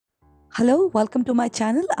Hello, welcome to my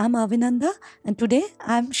channel. I'm Avinanda and today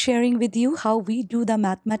I'm sharing with you how we do the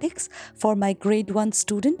mathematics for my grade 1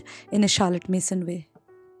 student in a Charlotte Mason way.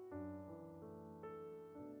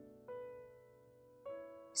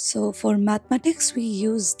 So for mathematics, we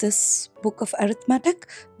use this book of Arithmetic,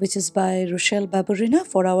 which is by Rochelle Baburina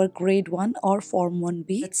for our grade 1 or Form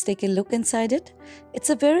 1B. Let's take a look inside it. It's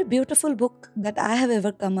a very beautiful book that I have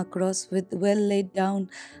ever come across with well laid down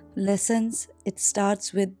lessons. It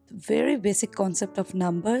starts with very basic concept of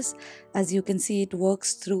numbers. As you can see, it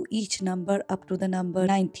works through each number up to the number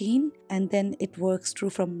 19, and then it works through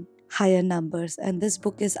from higher numbers, and this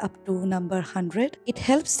book is up to number 100. It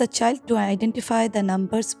helps the child to identify the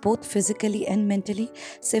numbers both physically and mentally.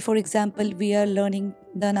 Say for example, we are learning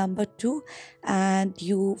the number 2 and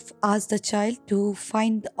you ask the child to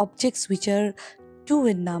find the objects which are 2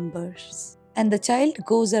 in numbers, and the child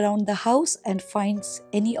goes around the house and finds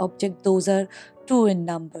any object those are 2 in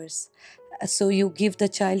numbers. So you give the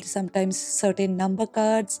child sometimes certain number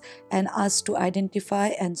cards and ask to identify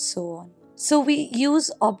and so on. So we use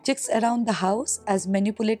objects around the house as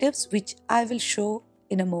manipulatives, which I will show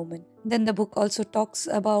in a moment. Then the book also talks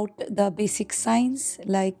about the basic signs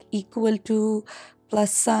like equal to,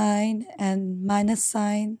 plus sign and minus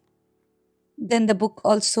sign. Then the book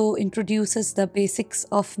also introduces the basics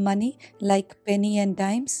of money like penny and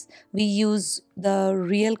dimes. We use the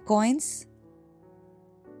real coins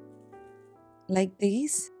like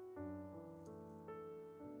these.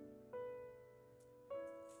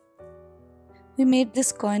 We made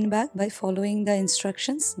this coin bag by following the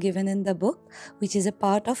instructions given in the book, which is a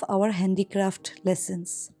part of our handicraft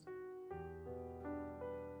lessons.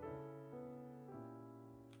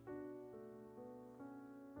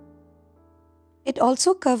 It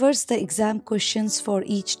also covers the exam questions for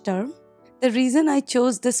each term. The reason I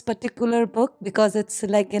chose this particular book because it's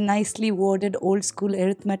like a nicely worded old school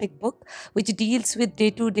arithmetic book which deals with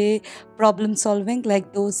day-to-day problem solving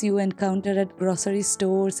like those you encounter at grocery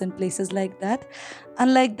stores and places like that,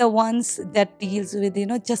 unlike the ones that deals with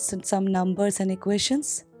just some numbers and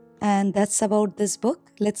equations. And that's about this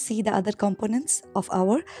book. Let's see the other components of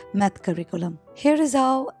our math curriculum. Here is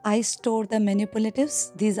how I store the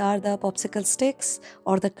manipulatives. These are the popsicle sticks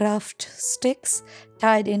or the craft sticks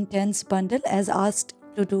tied in tens bundle as asked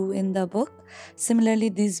to do in the book. Similarly,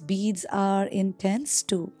 these beads are in tens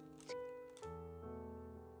too.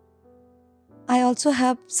 I also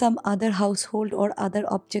have some other household or other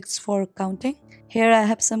objects for counting. Here I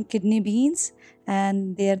have some kidney beans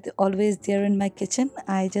and they are always there in my kitchen.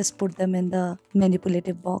 I just put them in the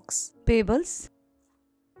manipulative box. Payables,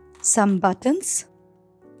 some buttons,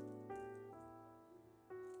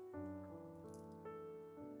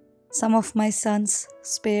 some of my son's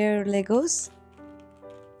spare Legos,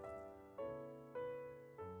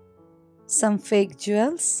 some fake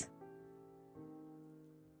jewels,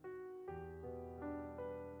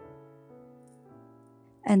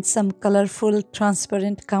 and some colorful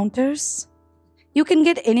transparent counters. You can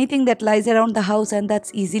get anything that lies around the house and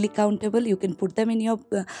that's easily countable. You can put them in your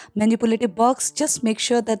manipulative box. Just make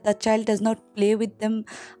sure that the child does not play with them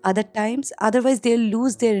other times. Otherwise, they'll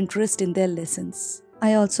lose their interest in their lessons.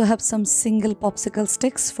 I also have some single popsicle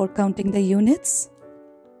sticks for counting the units.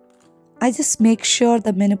 I just make sure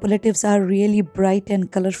the manipulatives are really bright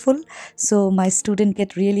and colorful so my student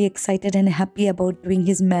get really excited and happy about doing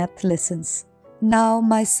his math lessons. Now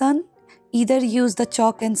my son either use the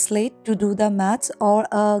chalk and slate to do the maths or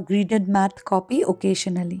a graded math copy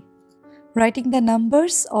occasionally. Writing the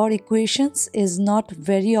numbers or equations is not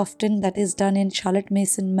very often that is done in Charlotte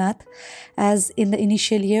Mason math, as in the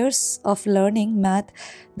initial years of learning math,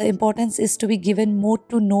 the importance is to be given more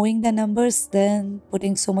to knowing the numbers than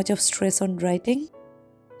putting so much of stress on writing.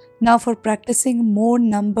 Now for practicing more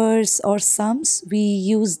numbers or sums, we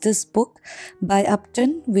use this book by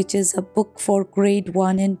Upton, which is a book for grade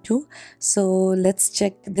 1 and 2. So let's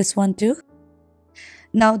check this one too.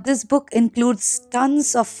 Now this book includes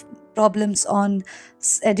tons of problems on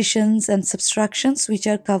additions and subtractions which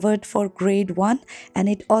are covered for grade 1, and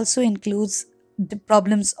it also includes the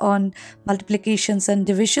problems on multiplications and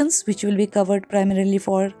divisions which will be covered primarily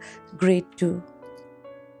for grade 2.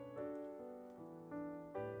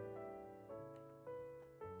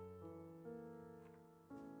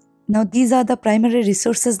 Now these are the primary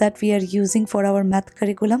resources that we are using for our math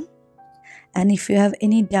curriculum. And if you have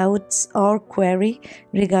any doubts or query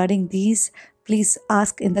regarding these, please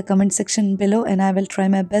ask in the comment section below and I will try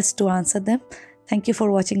my best to answer them. Thank you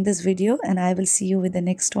for watching this video and I will see you with the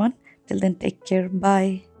next one. Till then, take care.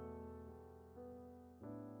 Bye.